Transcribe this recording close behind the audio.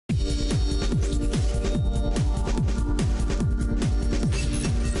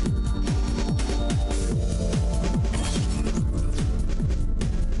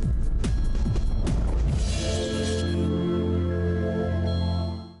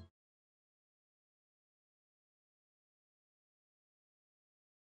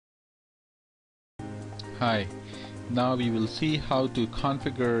Hi, now we will see how to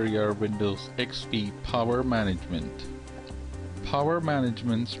configure your Windows XP power management. Power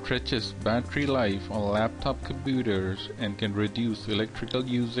management stretches battery life on laptop computers and can reduce electrical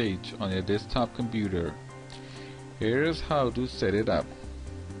usage on your desktop computer. Here is how to set it up.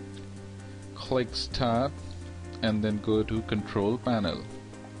 Click Start and then go to Control Panel.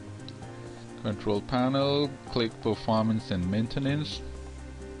 Control Panel, click Performance and Maintenance.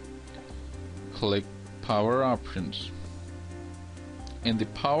 Click Power Options. In the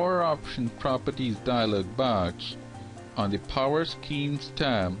Power Option Properties dialog box, on the Power Schemes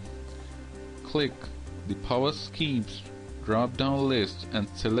tab, click the Power Schemes drop-down list and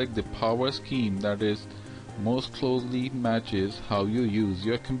select the power scheme that is most closely matches how you use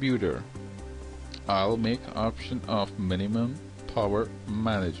your computer. I'll make option of minimum power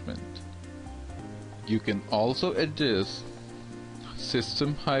management. You can also adjust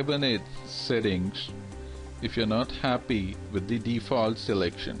System Hibernate settings if you're not happy with the default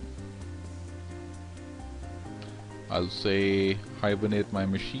selection. I'll say hibernate my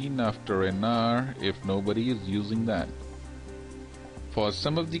machine after an hour if nobody is using that. For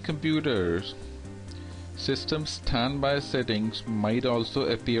some of the computers, system standby settings might also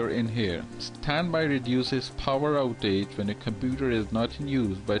appear in here. Standby reduces power outage when a computer is not in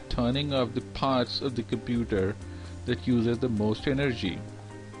use by turning off the parts of the computer that uses the most energy.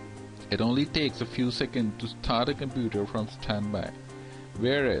 It only takes a few seconds to start a computer from standby,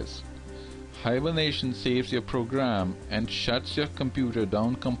 whereas Hibernation saves your program and shuts your computer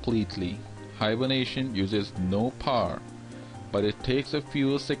down completely. Hibernation uses no power, but it takes a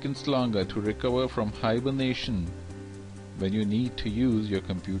few seconds longer to recover from hibernation when you need to use your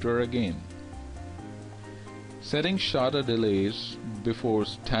computer again. Setting shorter delays before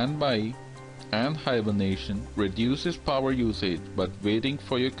standby and hibernation reduces power usage, but waiting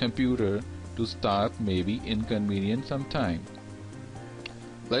for your computer to start may be inconvenient sometimes.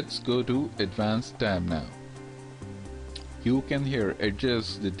 Let's go to Advanced tab now. You can here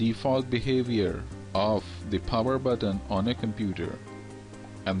adjust the default behavior of the power button on a computer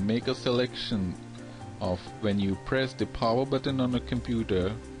and make a selection of when you press the power button on a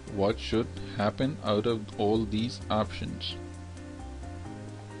computer, what should happen out of all these options.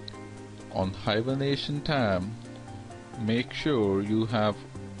 On Hibernation tab, make sure you have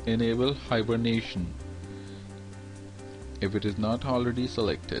enabled hibernation if it is not already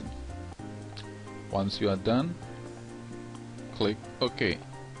selected. Once you are done, click OK.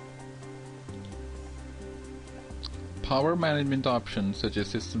 Power management options such as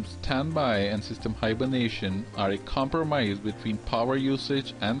System Standby and System Hibernation are a compromise between power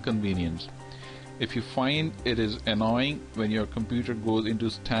usage and convenience. If you find it is annoying when your computer goes into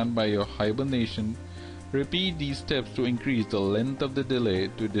standby or hibernation, repeat these steps to increase the length of the delay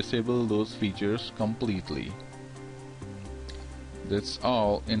to disable those features completely. That's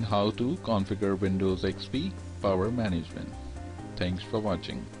all in how to configure Windows XP power management. Thanks for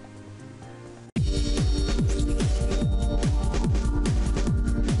watching.